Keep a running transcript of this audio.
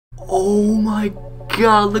Oh my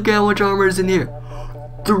god, look at how much armor is in here.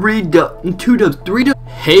 2 dubs, 3 dubs.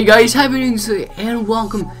 Hey guys, how are you doing today? And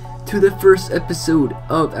welcome to the first episode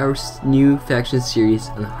of our new faction series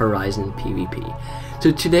on HorizonPVP.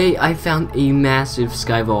 So today I found a massive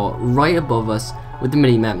skyvault right above us with the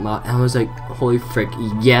mini-map mod, and I was like, holy frick,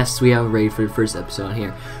 yes, we have a raid for the first episode on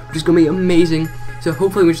here, which is gonna be amazing. So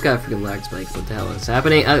hopefully we just got a freaking lag spike. What the hell is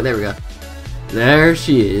happening? Oh, there we go. There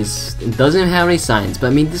she is. It doesn't have any signs, but I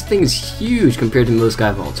mean, this thing is huge compared to most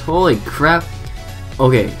skyvaults. Holy crap.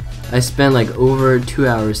 Okay, I spent like over 2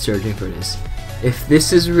 hours searching for this. If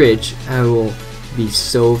this is rich, I will be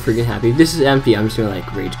so freaking happy. If this is empty, I'm just gonna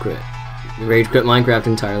like rage quit Minecraft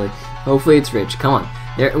entirely. Hopefully it's rich. Come on.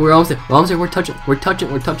 There, we're almost there. We're touching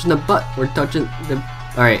the butt. We're touching the.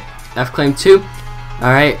 Alright, F claim 2.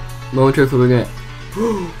 Alright, moment truth, we're gonna.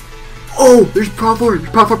 Oh, there's Prop 4,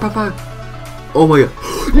 Prop 5. Oh my god.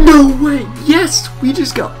 No way! Yes! We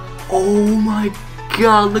just got. Oh my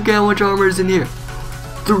god, look at how much armor is in here.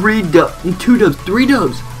 2 dubs, 3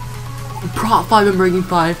 dubs. Prop 5 and breaking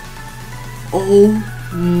 5. Oh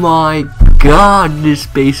my god, this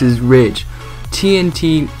space is rich.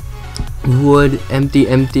 TNT, wood, empty.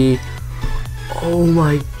 Oh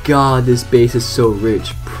my god, this base is so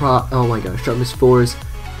rich. Oh my god, sharpness 4s.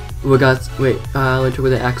 We got, wait, let's check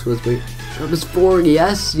where the axe was. Wait, sharpness 4,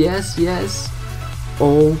 yes.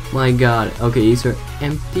 Oh my god. Okay, these are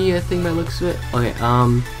empty, I think by the looks of it. Okay,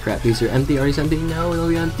 crap, these are empty. Are these empty? No, they'll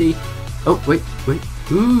be empty. Oh, wait.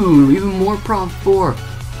 Ooh, even more Prop 4.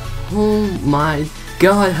 Oh my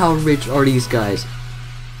god, how rich are these guys?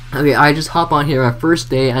 Okay, I just hop on here my first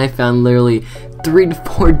day and I found literally 3 to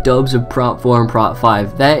 4 dubs of Prop 4 and Prop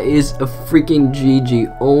 5. That is a freaking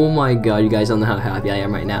GG. Oh my god, you guys don't know how happy I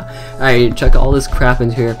am right now. Alright, check all this crap in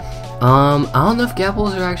here. I don't know if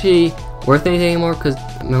gapples are actually worth anything anymore, because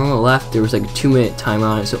remember when I left there was like a 2-minute timer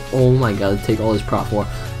on it, so oh my god, let's take all this Prop 4.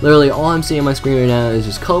 Literally all I'm seeing on my screen right now is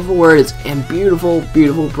just colorful words and beautiful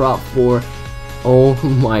Prop 4. Oh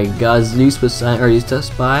my god, Zeus was signed, or he's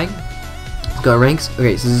just by. Got ranks.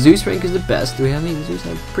 Okay, so Zeus rank is the best. Do we have any Zeus?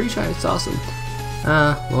 I'm pretty sure it's awesome.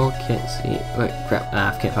 Well, can't see. Wait,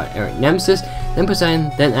 crap. Can't find it. Alright, Nemesis, then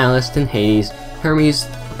Poseidon, then Atlas, then Hades, Hermes,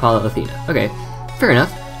 Apollo, Athena. Okay, fair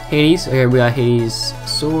enough. Hades. Okay, we got Hades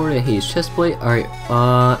sword and Hades chestplate. Alright,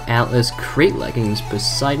 Atlas crate leggings,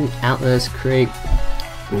 Poseidon, Atlas crate.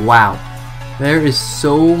 Wow, there is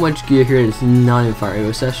so much gear here that's not in fire. It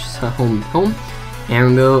was home,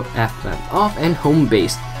 and we'll go after off and home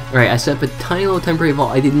base. Alright, I set up a tiny little temporary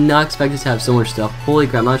vault. I did not expect this to have so much stuff. Holy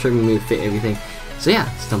crap, I'm not sure if I'm going to fit everything. So yeah,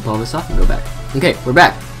 let's dump all this off and go back. Okay, we're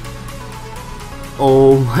back.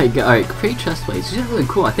 Oh my god. Alright, crate chest plates. These are really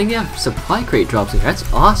cool. I think they have supply crate drops here. That's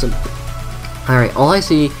awesome. Alright, all I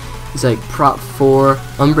see is like Prop 4,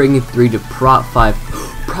 Unbreaking 3 to Prop 5.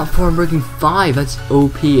 Prop 4, Unbreaking 5. That's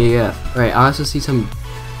OP AF. Alright, I also see some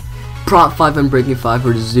Prop 5 Unbreaking 5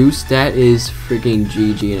 for Zeus. That is freaking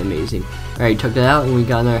GG and amazing. Alright, took that out and we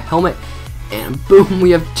got another helmet. And boom,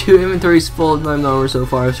 we have 2 inventories full of my armor so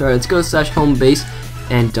far. So let's go / home base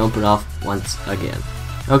and dump it off once again.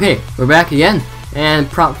 Okay, we're back again. And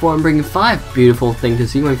Prop 4 and bringing 5. Beautiful thing to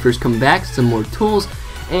see when we first come back. Some more tools.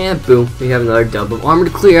 And boom, we have another dub of armor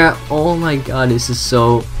to clear out. Oh my god, this is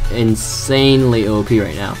so insanely OP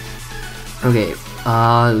right now. Okay,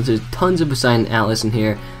 there's tons of Poseidon Atlas in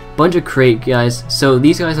here. Bunch of crate guys. So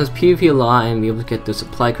these guys must PvP a lot and be able to get those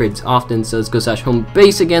supply crates often. So let's go / home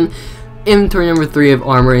base again. Inventory number 3 of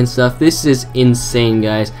armor and stuff. This is insane,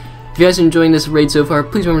 guys. If you guys are enjoying this raid so far,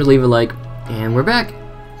 please remember to leave a like. And we're back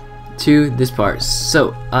to this part.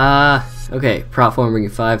 So, okay, Prop 4 bringing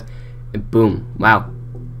 5, and boom, wow.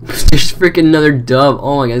 There's freaking another dub.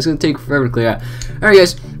 Oh my god, it's gonna take forever to clear out. Alright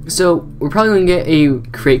guys, so we're probably gonna get a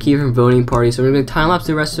crate key from voting party, so we're gonna time lapse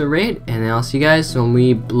the rest of the raid, and then I'll see you guys when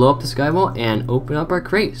we blow up the skyvault and open up our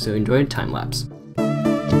crate. So enjoy the time lapse.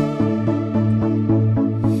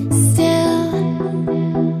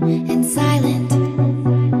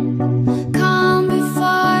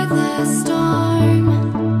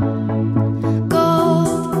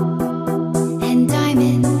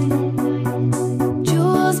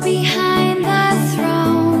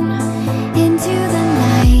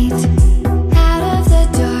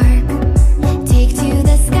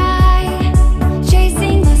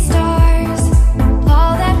 Chasing the stars,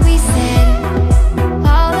 all that we said.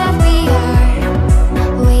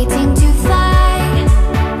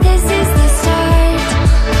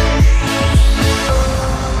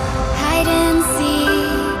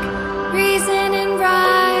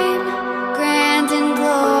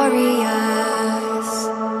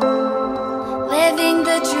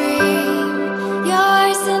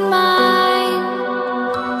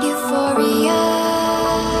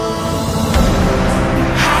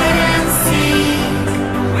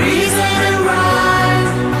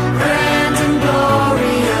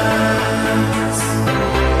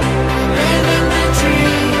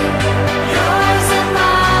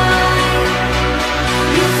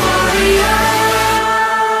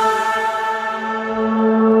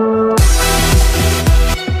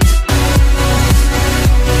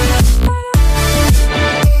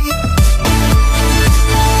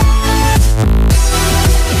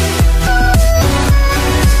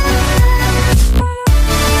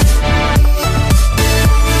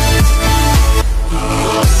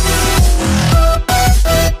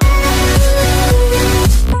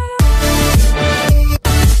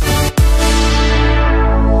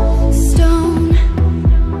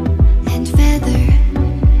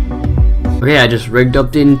 Okay, I just rigged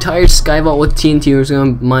up the entire sky vault with TNT. We're just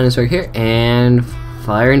gonna mine this right here and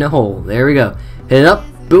fire in the hole. There we go. Hit it up.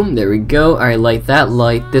 Boom. There we go. Alright, light that.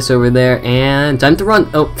 Light this over there. And time to run.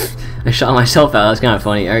 Oh, I shot myself out. That's kind of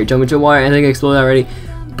funny. Alright, jump into the water. I think it exploded already.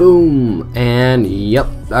 Boom. And yep,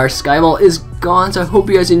 our sky vault is gone. So I hope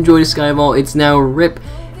you guys enjoyed the sky vault. It's now rip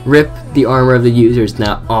the armor of the user. It's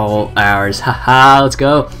now all ours. Haha, let's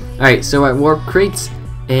go. Alright, so our warp crates.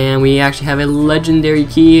 And we actually have a legendary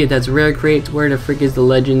key. That's rare crates. Where the frick is the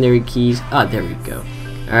legendary keys? Ah, there we go.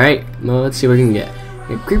 Alright, well, let's see what we can get.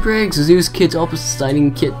 Creeper eggs, Zeus kits, all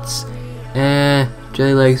exciting kits.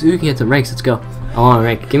 Jelly legs. Ooh, you can get some ranks. Let's go. I want a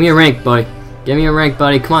rank. Give me a rank, buddy. Give me a rank,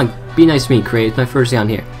 buddy. Come on. Be nice to me, Crate. It's my first down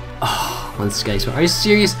here. Oh, let's guys. Are you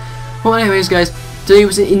serious? Well, anyways, guys. Today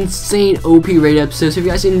was an insane OP raid episode. So if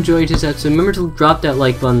you guys enjoyed this episode, remember to drop that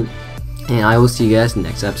like button. And I will see you guys in the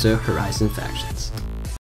next episode of Horizon Factions.